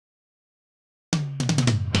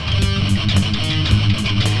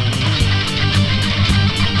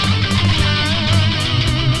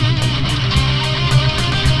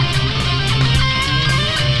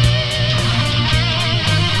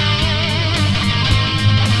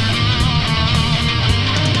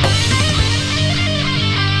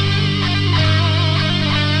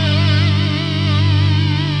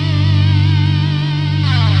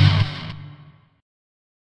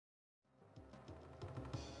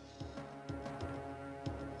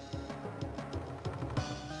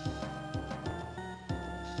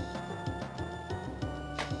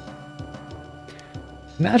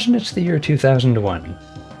Imagine it's the year 2001.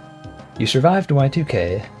 You survived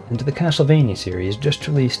Y2K, and the Castlevania series just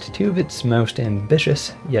released two of its most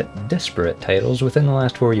ambitious yet disparate titles within the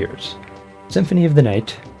last 4 years. Symphony of the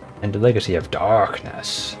Night and Legacy of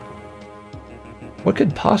Darkness. What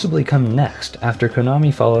could possibly come next after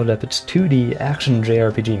Konami followed up its 2D action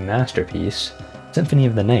JRPG masterpiece, Symphony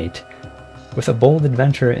of the Night, with a bold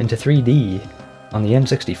adventure into 3D on the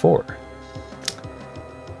N64?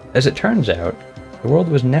 As it turns out, the world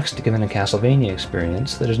was next given a Castlevania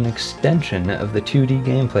experience that is an extension of the 2D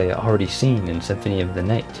gameplay already seen in Symphony of the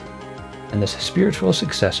Night, and this spiritual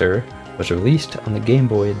successor was released on the Game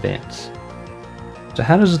Boy Advance. So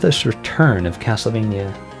how does this return of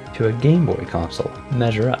Castlevania to a Game Boy console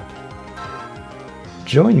measure up?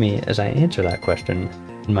 Join me as I answer that question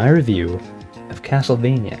in my review of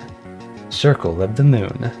Castlevania: Circle of the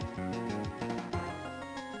Moon.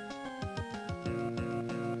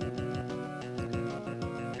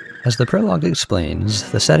 As the prologue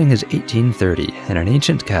explains, the setting is 1830 in an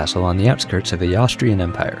ancient castle on the outskirts of the Austrian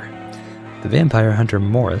Empire. The vampire hunter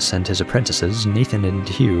Morris and his apprentices, Nathan and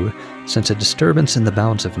Hugh, sense a disturbance in the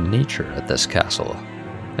balance of nature at this castle.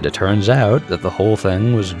 And it turns out that the whole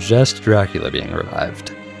thing was just Dracula being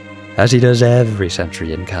revived, as he does every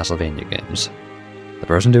century in Castlevania games. The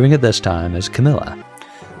person doing it this time is Camilla,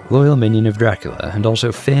 loyal minion of Dracula and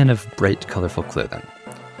also fan of bright, colorful clothing.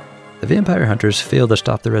 The vampire hunters fail to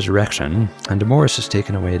stop the resurrection, and Morris is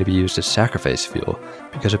taken away to be used as sacrifice fuel,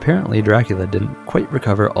 because apparently Dracula didn't quite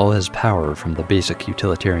recover all his power from the basic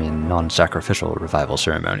utilitarian, non-sacrificial revival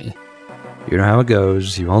ceremony. You know how it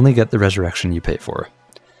goes, you only get the resurrection you pay for.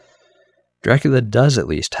 Dracula does at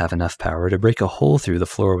least have enough power to break a hole through the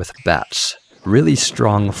floor with bats, really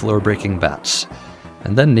strong floor-breaking bats,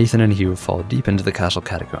 and then Nathan and Hugh fall deep into the castle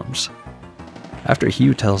catacombs. After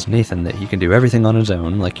Hugh tells Nathan that he can do everything on his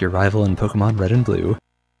own, like your rival in Pokemon Red and Blue.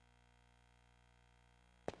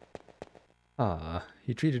 Ah,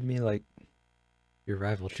 he treated me like your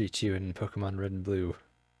rival treats you in Pokemon Red and Blue.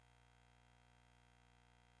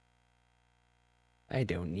 I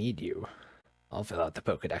don't need you. I'll fill out the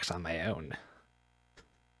Pokedex on my own.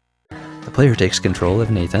 The player takes control of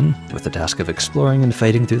Nathan, with the task of exploring and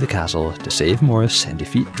fighting through the castle to save Morris and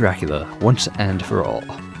defeat Dracula once and for all.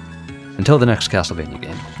 Until the next Castlevania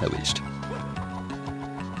game, at least.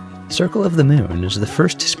 Circle of the Moon is the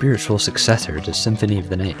first spiritual successor to Symphony of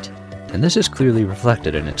the Night, and this is clearly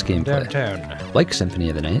reflected in its gameplay. Downtown. Like Symphony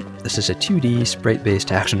of the Night, this is a 2D,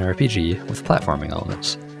 sprite-based action RPG with platforming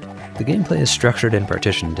elements. The gameplay is structured and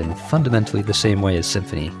partitioned in fundamentally the same way as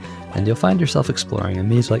Symphony, and you'll find yourself exploring a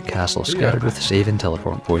maze-like castle scattered with save and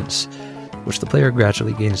teleport points, which the player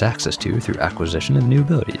gradually gains access to through acquisition of new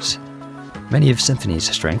abilities. Many of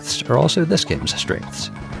Symphony's strengths are also this game's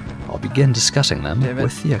strengths. I'll begin discussing them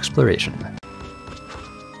with the exploration.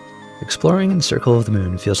 Exploring in Circle of the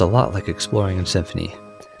Moon feels a lot like exploring in Symphony.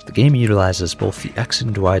 The game utilizes both the X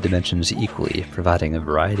and Y dimensions equally, providing a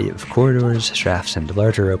variety of corridors, shafts, and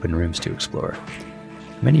larger open rooms to explore.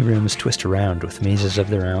 Many rooms twist around with mazes of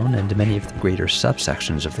their own, and many of the greater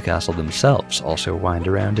subsections of the castle themselves also wind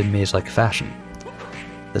around in maze-like fashion.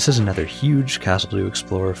 This is another huge castle to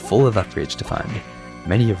explore, full of upgrades to find,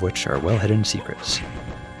 many of which are well-hidden secrets.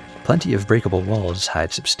 Plenty of breakable walls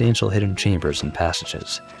hide substantial hidden chambers and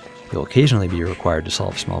passages. You'll occasionally be required to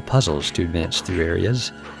solve small puzzles to advance through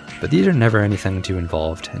areas, but these are never anything too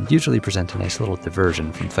involved, and usually present a nice little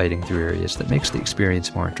diversion from fighting through areas that makes the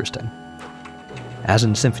experience more interesting. As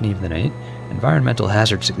in Symphony of the Night, environmental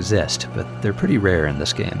hazards exist, but they're pretty rare in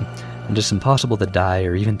this game, and it's impossible to die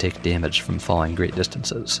or even take damage from falling great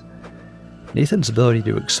distances. Nathan's ability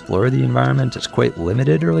to explore the environment is quite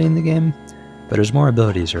limited early in the game, but as more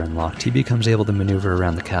abilities are unlocked, he becomes able to maneuver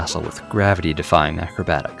around the castle with gravity-defying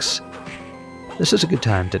acrobatics. This is a good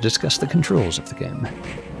time to discuss the controls of the game.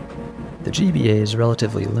 The GBA's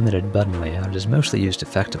relatively limited button layout is mostly used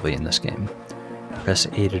effectively in this game. Press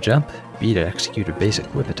A to jump, B to execute a basic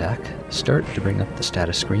whip attack, Start to bring up the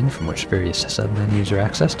status screen from which various sub-menus are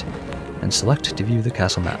accessed, and Select to view the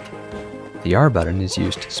castle map. The R button is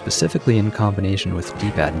used specifically in combination with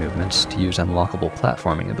D-pad movements to use unlockable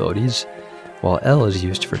platforming abilities, while L is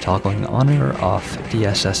used for toggling on or off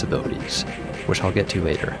DSS abilities, which I'll get to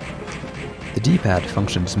later. The D-pad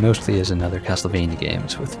functions mostly as in other Castlevania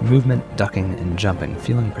games, with movement, ducking, and jumping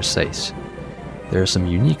feeling precise. There are some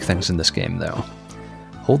unique things in this game, though.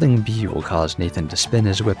 Holding B will cause Nathan to spin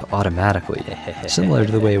his whip automatically, similar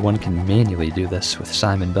to the way one can manually do this with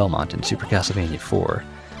Simon Belmont in Super Castlevania 4,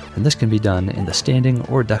 and this can be done in the standing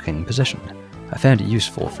or ducking position. I found it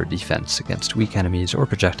useful for defense against weak enemies or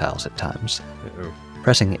projectiles at times.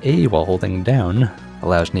 Pressing A while holding down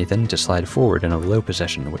allows Nathan to slide forward in a low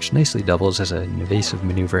position, which nicely doubles as an evasive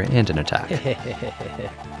maneuver and an attack.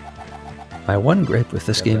 My one gripe with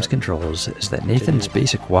this game's controls is that Nathan's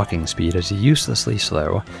basic walking speed is uselessly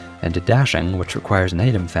slow, and dashing, which requires an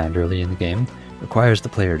item found early in the game, requires the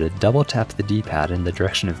player to double tap the D-pad in the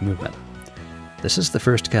direction of movement. This is the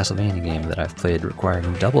first Castlevania game that I've played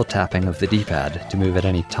requiring double tapping of the D-pad to move at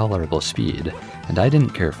any tolerable speed, and I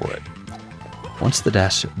didn't care for it. Once the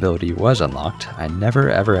dash ability was unlocked, I never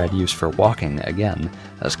ever had use for walking again,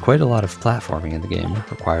 as quite a lot of platforming in the game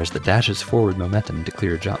requires the dash's forward momentum to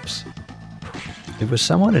clear jumps. It was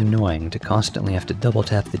somewhat annoying to constantly have to double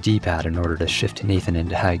tap the D-pad in order to shift Nathan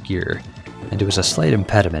into high gear, and it was a slight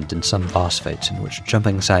impediment in some boss fights in which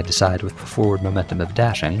jumping side to side with the forward momentum of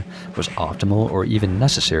dashing was optimal or even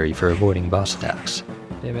necessary for avoiding boss attacks.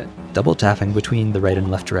 Damn it. Double tapping between the right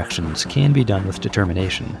and left directions can be done with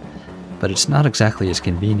determination, but it's not exactly as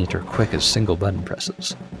convenient or quick as single button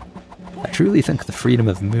presses. I truly think the freedom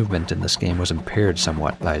of movement in this game was impaired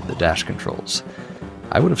somewhat by the dash controls.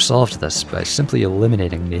 I would have solved this by simply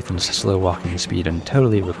eliminating Nathan's slow walking speed and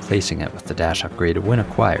totally replacing it with the dash upgrade when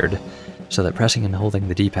acquired, so that pressing and holding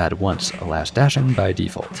the D-pad once allows dashing by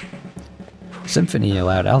default. Symphony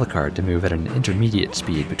allowed Alucard to move at an intermediate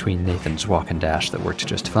speed between Nathan's walk and dash that worked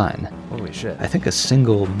just fine. Holy shit. I think a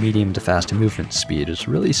single medium to fast movement speed is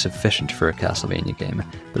really sufficient for a Castlevania game,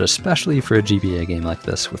 but especially for a GBA game like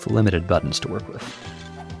this with limited buttons to work with.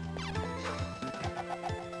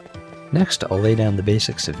 Next, I'll lay down the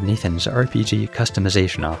basics of Nathan's RPG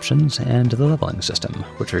customization options and the leveling system,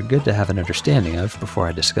 which are good to have an understanding of before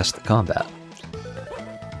I discuss the combat.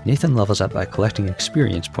 Nathan levels up by collecting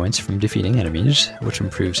experience points from defeating enemies, which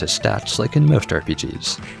improves his stats like in most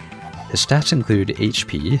RPGs. His stats include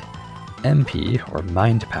HP, MP or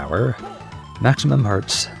mind power, maximum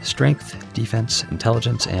hearts, strength, defense,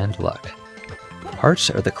 intelligence, and luck.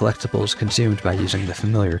 Hearts are the collectibles consumed by using the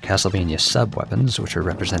familiar Castlevania sub-weapons, which are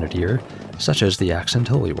represented here, such as the axe and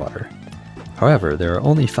holy water. However, there are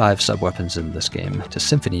only 5 sub-weapons in this game, to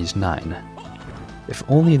Symphony's 9. If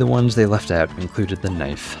only the ones they left out included the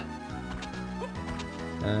knife.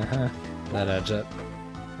 That adds up.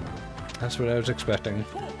 That's what I was expecting.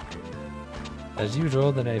 As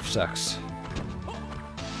usual, the knife sucks.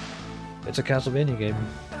 It's a Castlevania game.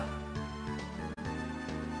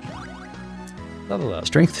 Level up.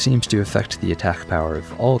 Strength seems to affect the attack power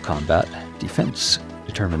of all combat, defense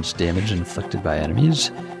determines damage inflicted by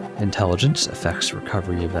enemies, intelligence affects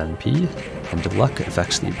recovery of MP, and luck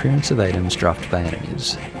affects the appearance of items dropped by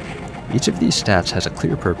enemies. Each of these stats has a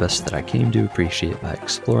clear purpose that I came to appreciate by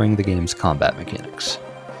exploring the game's combat mechanics.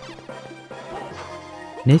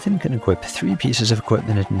 Nathan can equip 3 pieces of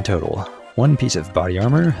equipment in total, 1 piece of body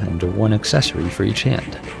armor, and 1 accessory for each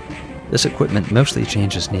hand. This equipment mostly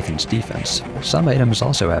changes Nathan's defense, but some items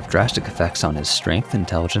also have drastic effects on his strength,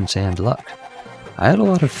 intelligence, and luck. I had a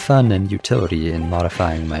lot of fun and utility in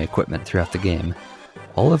modifying my equipment throughout the game,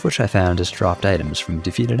 all of which I found as dropped items from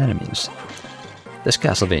defeated enemies. This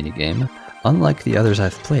Castlevania game, unlike the others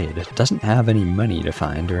I've played, doesn't have any money to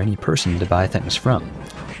find or any person to buy things from.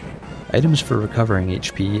 Items for recovering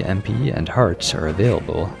HP, MP, and hearts are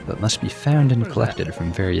available, but must be found and collected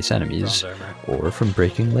from various enemies, or from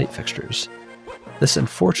breaking light fixtures. This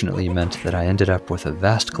unfortunately meant that I ended up with a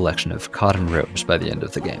vast collection of cotton robes by the end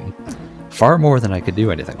of the game. Far more than I could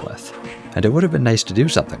do anything with. And it would have been nice to do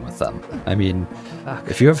something with them. I mean,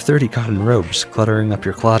 if you have 30 cotton robes cluttering up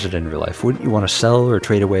your closet in real life, wouldn't you want to sell or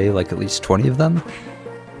trade away like at least 20 of them?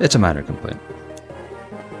 It's a minor complaint.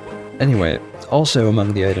 Anyway, also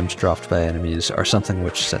among the items dropped by enemies are something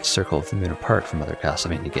which sets Circle of the Moon apart from other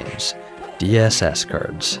Castlevania games: DSS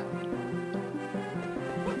cards.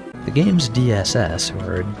 The game's DSS,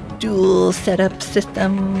 or Dual Setup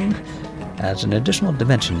System, adds an additional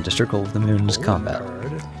dimension to Circle of the Moon's combat.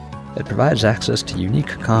 It provides access to unique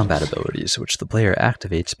combat abilities, which the player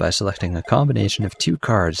activates by selecting a combination of 2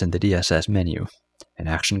 cards in the DSS menu, an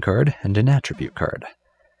action card and an attribute card.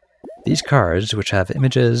 These cards, which have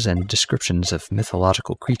images and descriptions of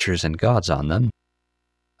mythological creatures and gods on them,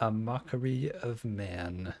 a mockery of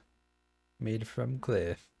man, made from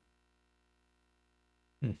clay.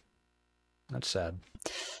 That's sad.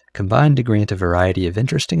 Combine to grant a variety of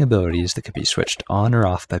interesting abilities that can be switched on or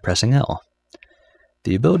off by pressing L.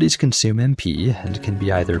 The abilities consume MP and can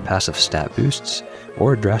be either passive stat boosts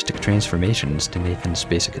or drastic transformations to Nathan's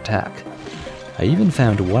basic attack. I even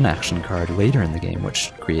found one action card later in the game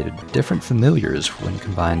which created different familiars when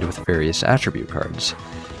combined with various attribute cards,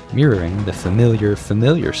 mirroring the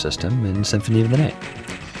familiar system in Symphony of the Night.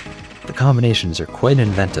 The combinations are quite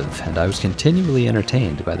inventive, and I was continually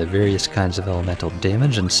entertained by the various kinds of elemental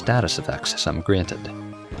damage and status effects some granted.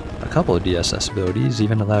 A couple of DSS abilities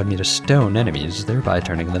even allowed me to stone enemies, thereby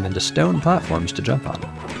turning them into stone platforms to jump on.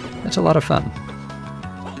 It's a lot of fun.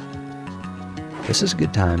 This is a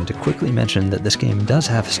good time to quickly mention that this game does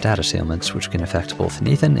have status ailments which can affect both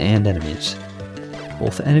Nathan and enemies.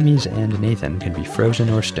 Both enemies and Nathan can be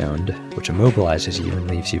frozen or stoned, which immobilizes you and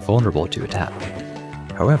leaves you vulnerable to attack.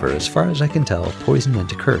 However, as far as I can tell, poison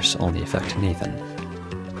and curse only affect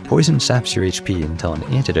Nathan. Poison saps your HP until an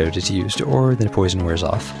antidote is used or the poison wears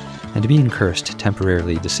off, and being cursed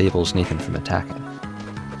temporarily disables Nathan from attacking.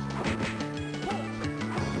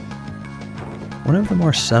 One of the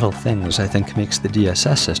more subtle things I think makes the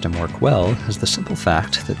DSS system work well is the simple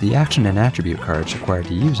fact that the action and attribute cards required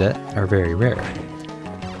to use it are very rare.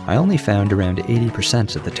 I only found around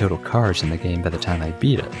 80% of the total cards in the game by the time I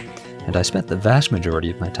beat it, and I spent the vast majority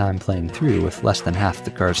of my time playing through with less than half the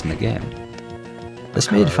cards in the game.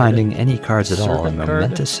 This made finding any cards at all a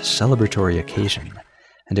momentous celebratory occasion,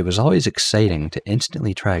 and it was always exciting to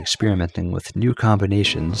instantly try experimenting with new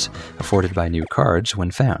combinations afforded by new cards when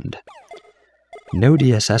found. No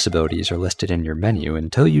DSS abilities are listed in your menu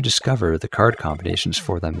until you discover the card combinations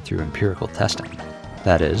for them through empirical testing,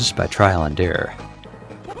 that is, by trial and error.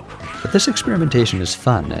 But this experimentation is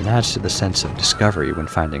fun and adds to the sense of discovery when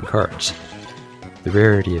finding cards. The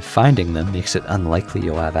rarity of finding them makes it unlikely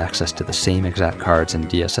you'll have access to the same exact cards and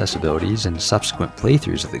DSS abilities in subsequent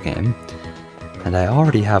playthroughs of the game, and I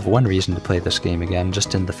already have one reason to play this game again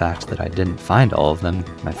just in the fact that I didn't find all of them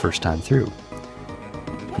my first time through.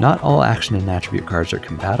 Not all action and attribute cards are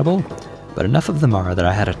compatible, but enough of them are that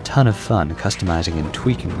I had a ton of fun customizing and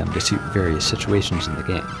tweaking them to suit various situations in the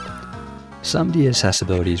game. Some DSS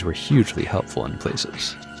abilities were hugely helpful in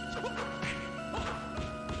places.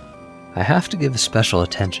 I have to give special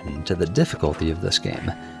attention to the difficulty of this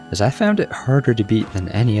game, as I found it harder to beat than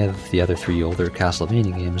any of the other 3 older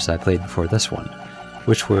Castlevania games I played before this one,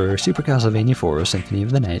 which were Super Castlevania IV, Symphony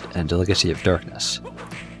of the Night, and Legacy of Darkness.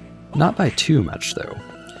 Not by too much, though.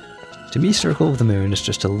 To me, Circle of the Moon is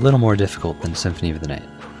just a little more difficult than Symphony of the Night,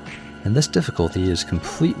 and this difficulty is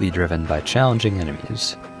completely driven by challenging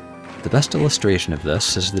enemies. The best illustration of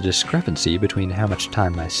this is the discrepancy between how much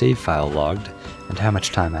time my save file logged and how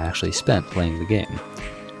much time I actually spent playing the game.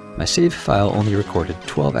 My save file only recorded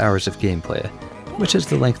 12 hours of gameplay, which is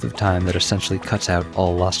the length of time that essentially cuts out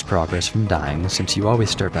all lost progress from dying, since you always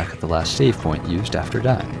start back at the last save point used after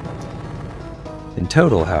dying. In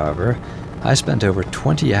total, however, I spent over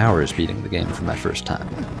 20 hours beating the game for my first time.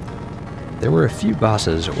 There were a few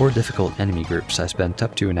bosses or difficult enemy groups I spent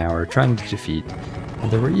up to an hour trying to defeat, and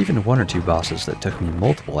there were even 1 or 2 bosses that took me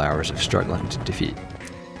multiple hours of struggling to defeat.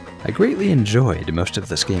 I greatly enjoyed most of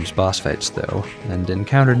this game's boss fights though, and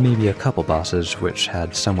encountered maybe a couple bosses which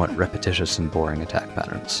had somewhat repetitious and boring attack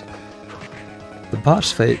patterns. The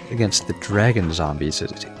boss fight against the dragon zombies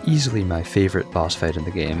is easily my favorite boss fight in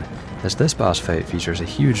the game, as this boss fight features a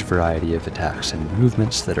huge variety of attacks and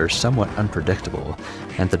movements that are somewhat unpredictable,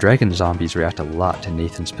 and the dragon zombies react a lot to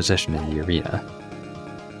Nathan's position in the arena.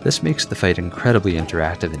 This makes the fight incredibly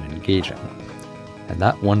interactive and engaging, and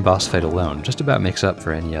that one boss fight alone just about makes up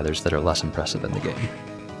for any others that are less impressive in the game.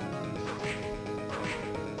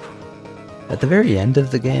 At the very end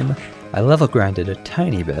of the game, I level grinded a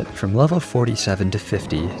tiny bit from level 47 to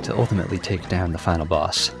 50 to ultimately take down the final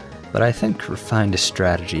boss, but I think refined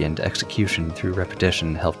strategy and execution through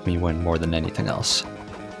repetition helped me win more than anything else.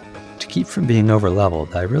 To keep from being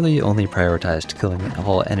overleveled, I really only prioritized killing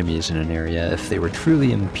all enemies in an area if they were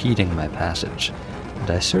truly impeding my passage, and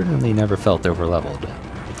I certainly never felt overleveled.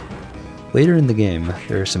 Later in the game,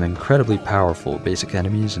 there are some incredibly powerful basic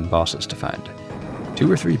enemies and bosses to find.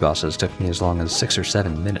 2 or 3 bosses took me as long as 6 or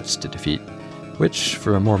 7 minutes to defeat, which,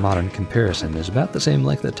 for a more modern comparison, is about the same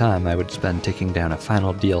length of time I would spend taking down a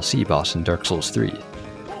final DLC boss in Dark Souls 3.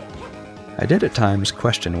 I did at times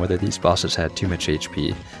question whether these bosses had too much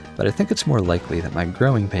HP, but I think it's more likely that my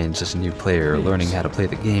growing pains as a new player learning how to play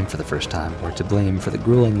the game for the first time were to blame for the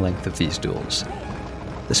grueling length of these duels.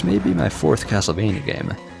 This may be my 4th Castlevania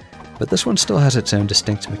game, but this one still has its own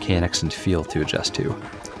distinct mechanics and feel to adjust to.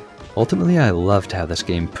 Ultimately, I loved how this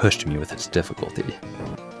game pushed me with its difficulty.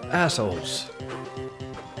 Assholes.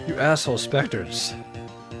 You asshole specters.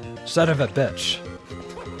 Son of a bitch.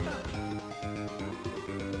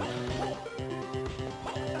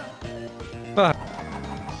 Fuck.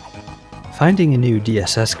 Finding a new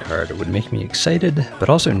DSS card would make me excited, but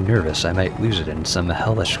also nervous I might lose it in some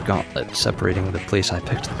hellish gauntlet separating the place I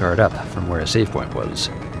picked the card up from where a save point was.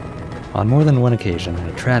 On more than one occasion,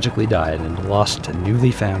 I tragically died and lost a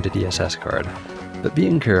newly found DSS card, but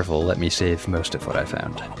being careful let me save most of what I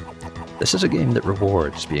found. This is a game that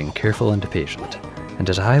rewards being careful and patient, and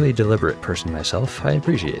as a highly deliberate person myself, I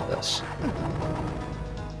appreciate this.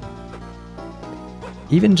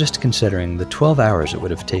 Even just considering the 12 hours it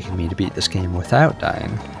would have taken me to beat this game without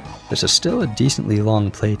dying, this is still a decently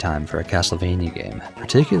long playtime for a Castlevania game,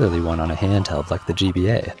 particularly one on a handheld like the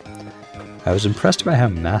GBA. I was impressed by how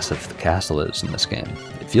massive the castle is in this game.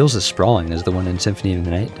 It feels as sprawling as the one in Symphony of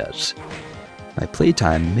the Night does. My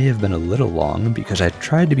playtime may have been a little long because I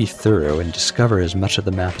tried to be thorough and discover as much of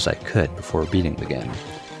the map as I could before beating the game.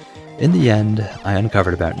 In the end, I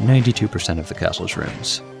uncovered about 92% of the castle's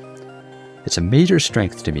rooms. It's a major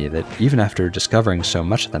strength to me that even after discovering so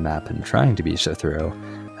much of the map and trying to be so thorough,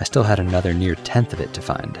 I still had another near tenth of it to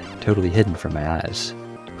find, totally hidden from my eyes.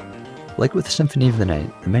 Like with Symphony of the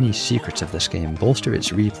Night, the many secrets of this game bolster its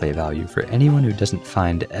replay value for anyone who doesn't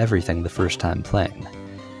find everything the first time playing.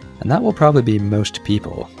 And that will probably be most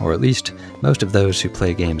people, or at least most of those who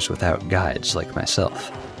play games without guides like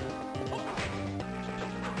myself.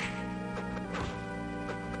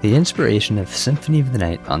 The inspiration of Symphony of the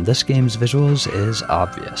Night on this game's visuals is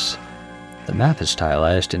obvious. The map is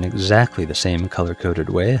stylized in exactly the same color-coded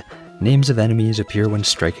way, names of enemies appear when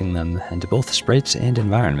striking them, and both sprites and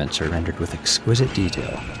environments are rendered with exquisite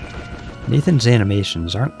detail. Nathan's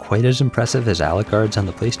animations aren't quite as impressive as Alucard's on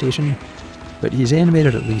the PlayStation, but he's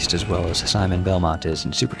animated at least as well as Simon Belmont is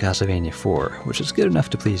in Super Castlevania 4, which is good enough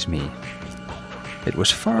to please me. It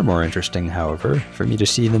was far more interesting, however, for me to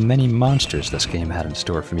see the many monsters this game had in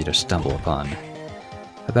store for me to stumble upon.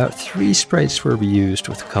 About 3 sprites were reused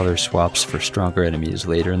with color swaps for stronger enemies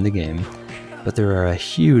later in the game, but there are a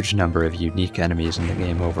huge number of unique enemies in the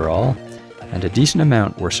game overall, and a decent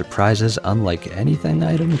amount were surprises unlike anything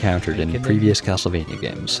I'd encountered in previous Castlevania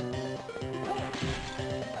games.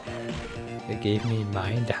 It gave me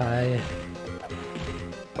mind high.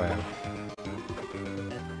 Wow.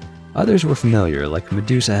 Others were familiar, like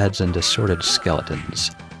Medusa heads and assorted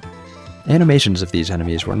skeletons. Animations of these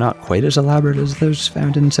enemies were not quite as elaborate as those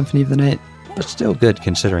found in Symphony of the Night, but still good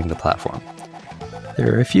considering the platform.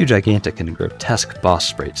 There are a few gigantic and grotesque boss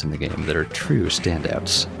sprites in the game that are true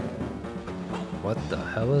standouts. What the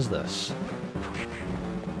hell is this?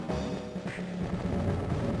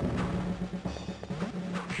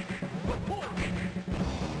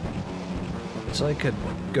 It's like a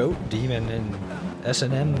goat demon in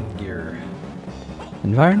S&M gear.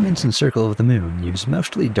 Environments in Circle of the Moon use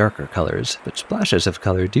mostly darker colors, but splashes of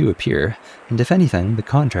color do appear, and if anything, the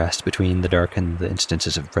contrast between the dark and the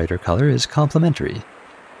instances of brighter color is complementary.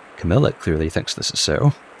 Camilla clearly thinks this is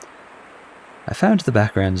so. I found the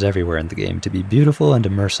backgrounds everywhere in the game to be beautiful and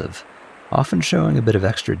immersive, often showing a bit of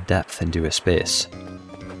extra depth into a space.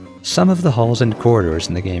 Some of the halls and corridors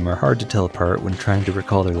in the game are hard to tell apart when trying to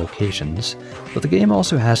recall their locations, but the game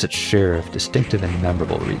also has its share of distinctive and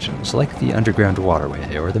memorable regions, like the underground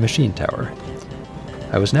waterway or the machine tower.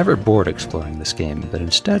 I was never bored exploring this game, but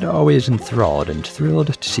instead always enthralled and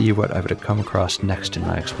thrilled to see what I would have come across next in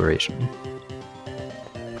my exploration.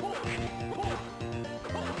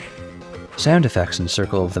 Sound effects in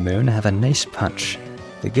Circle of the Moon have a nice punch.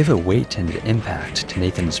 They give a weight and impact to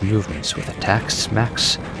Nathan's movements with attacks,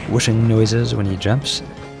 smacks, whooshing noises when he jumps,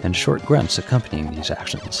 and short grunts accompanying these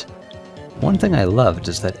actions. One thing I loved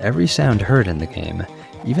is that every sound heard in the game,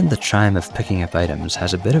 even the chime of picking up items,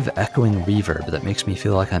 has a bit of echoing reverb that makes me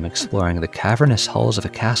feel like I'm exploring the cavernous halls of a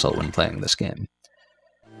castle when playing this game.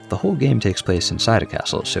 The whole game takes place inside a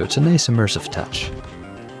castle, so it's a nice immersive touch.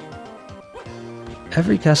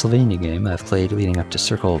 Every Castlevania game I've played leading up to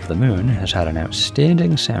Circle of the Moon has had an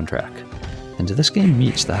outstanding soundtrack, and this game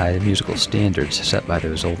meets the high musical standards set by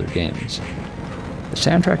those older games. The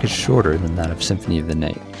soundtrack is shorter than that of Symphony of the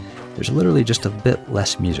Night. There's literally just a bit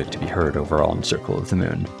less music to be heard overall in Circle of the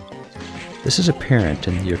Moon. This is apparent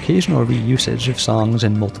in the occasional reusage of songs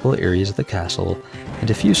in multiple areas of the castle, and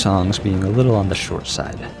a few songs being a little on the short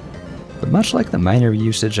side. But much like the minor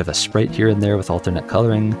usage of a sprite here and there with alternate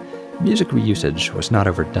coloring, music reusage was not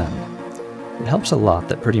overdone. It helps a lot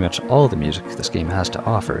that pretty much all the music this game has to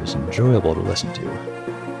offer is enjoyable to listen to.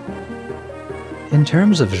 In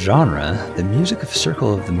terms of genre, the music of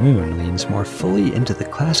Circle of the Moon leans more fully into the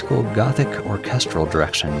classical gothic orchestral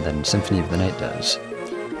direction than Symphony of the Night does.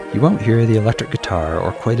 You won't hear the electric guitar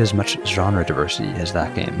or quite as much genre diversity as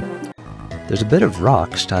that game. There's a bit of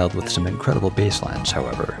rock styled with some incredible bass lines,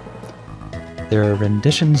 however. There are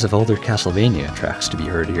renditions of older Castlevania tracks to be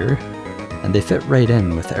heard here, and they fit right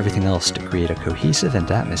in with everything else to create a cohesive and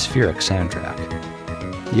atmospheric soundtrack.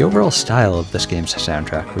 The overall style of this game's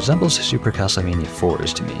soundtrack resembles Super Castlevania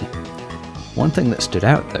 4's to me. One thing that stood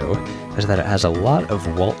out, though, is that it has a lot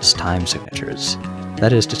of waltz time signatures.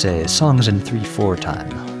 That is to say, songs in 3/4 time.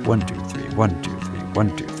 1, 2, 3, 1, 2, 3,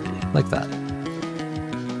 1, 2, 3, like that.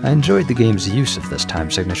 I enjoyed the game's use of this time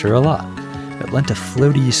signature a lot. It lent a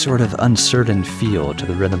floaty, sort of uncertain feel to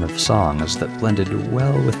the rhythm of songs that blended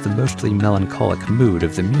well with the mostly melancholic mood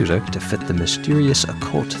of the music to fit the mysterious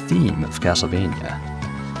occult theme of Castlevania.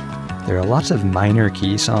 There are lots of minor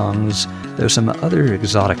key songs, though some other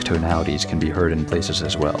exotic tonalities can be heard in places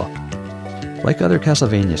as well. Like other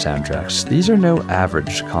Castlevania soundtracks, these are no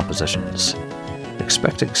average compositions.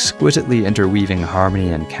 Expect exquisitely interweaving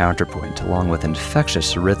harmony and counterpoint, along with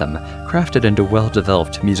infectious rhythm, crafted into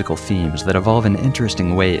well-developed musical themes that evolve in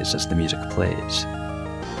interesting ways as the music plays.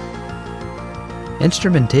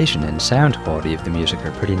 Instrumentation and sound quality of the music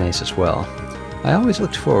are pretty nice as well. I always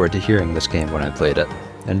looked forward to hearing this game when I played it,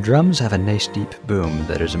 and drums have a nice deep boom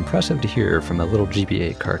that is impressive to hear from a little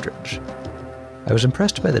GBA cartridge. I was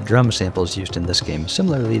impressed by the drum samples used in this game,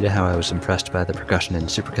 similarly to how I was impressed by the percussion in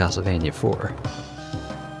Super Castlevania 4.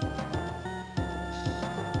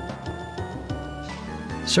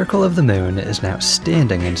 Circle of the Moon is an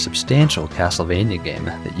outstanding and substantial Castlevania game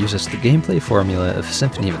that uses the gameplay formula of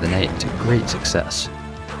Symphony of the Night to great success.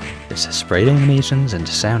 Its sprite animations and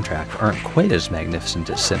soundtrack aren't quite as magnificent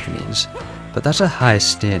as Symphony's, but that's a high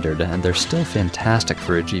standard and they're still fantastic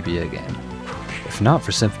for a GBA game. If not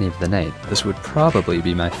for Symphony of the Night, this would probably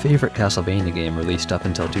be my favorite Castlevania game released up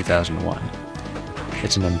until 2001.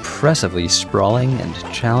 It's an impressively sprawling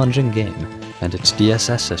and challenging game, and its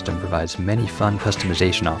DSS system provides many fun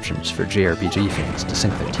customization options for JRPG fans to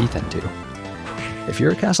sink their teeth into. If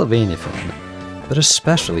you're a Castlevania fan, but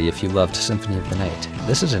especially if you loved Symphony of the Night,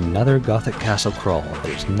 this is another Gothic castle crawl that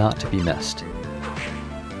is not to be missed.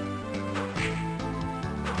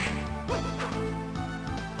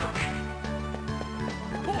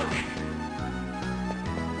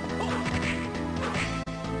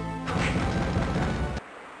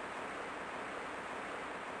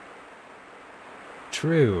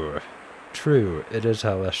 True, it is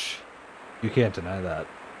hellish. You can't deny that.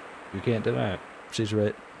 You can't deny it. She's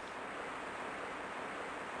right.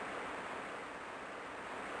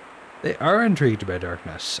 They are intrigued by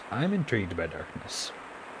darkness. I'm intrigued by darkness.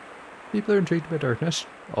 People are intrigued by darkness.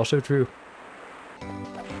 Also true.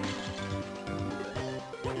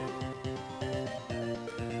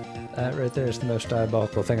 That right there is the most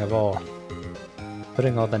diabolical thing of all.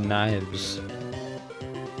 Putting all the knives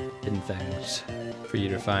in things for you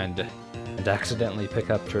to find and accidentally pick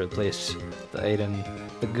up to replace the item,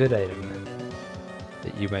 the good item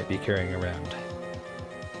that you might be carrying around.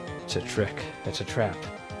 It's a trick. It's a trap.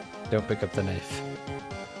 Don't pick up the knife.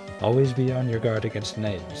 Always be on your guard against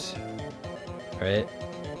knives. Right?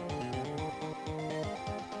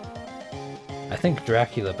 I think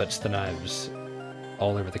Dracula puts the knives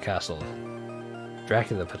all over the castle.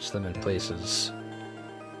 Dracula puts them in places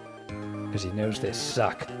because he knows they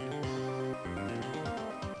suck.